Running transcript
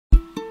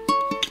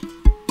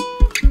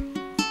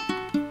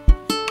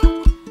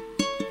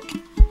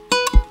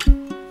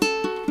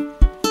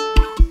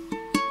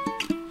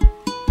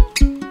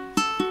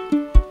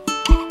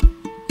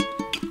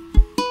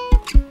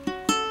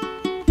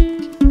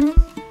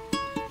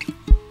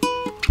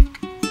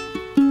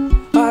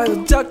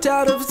ducked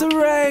out of the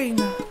rain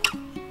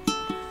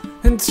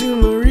into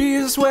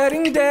Maria's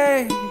wedding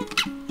day.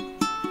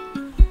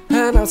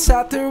 And I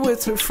sat there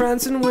with her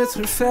friends and with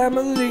her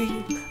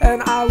family,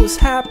 and I was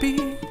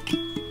happy.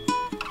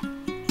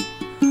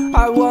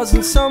 I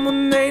wasn't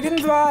someone they'd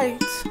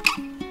invite,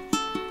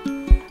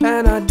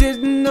 and I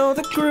didn't know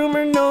the groom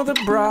or know the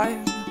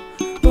bride.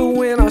 But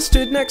when I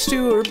stood next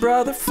to her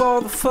brother for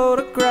the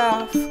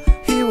photograph,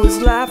 he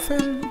was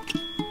laughing.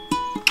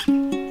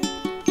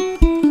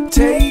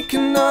 Take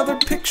another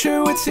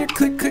picture with your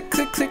click, click,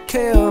 click, click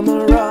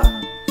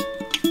camera.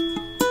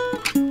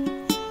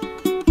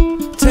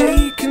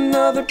 Take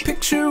another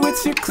picture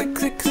with your click,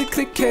 click, click,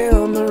 click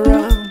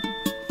camera.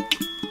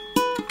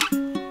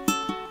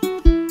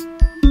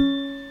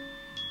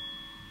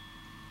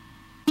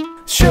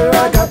 Sure,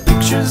 I got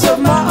pictures of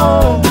my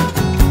own,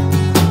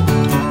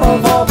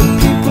 of all the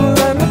people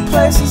and the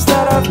places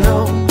that I've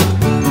known.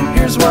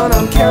 Here's one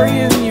I'm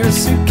carrying your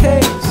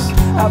suitcase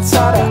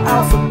outside of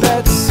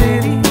Alphabet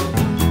City.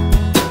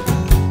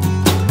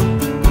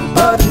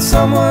 But in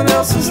someone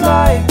else's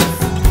life,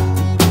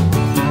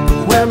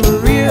 where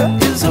Maria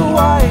is a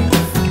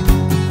wife,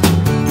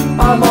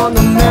 I'm on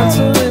the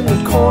mantle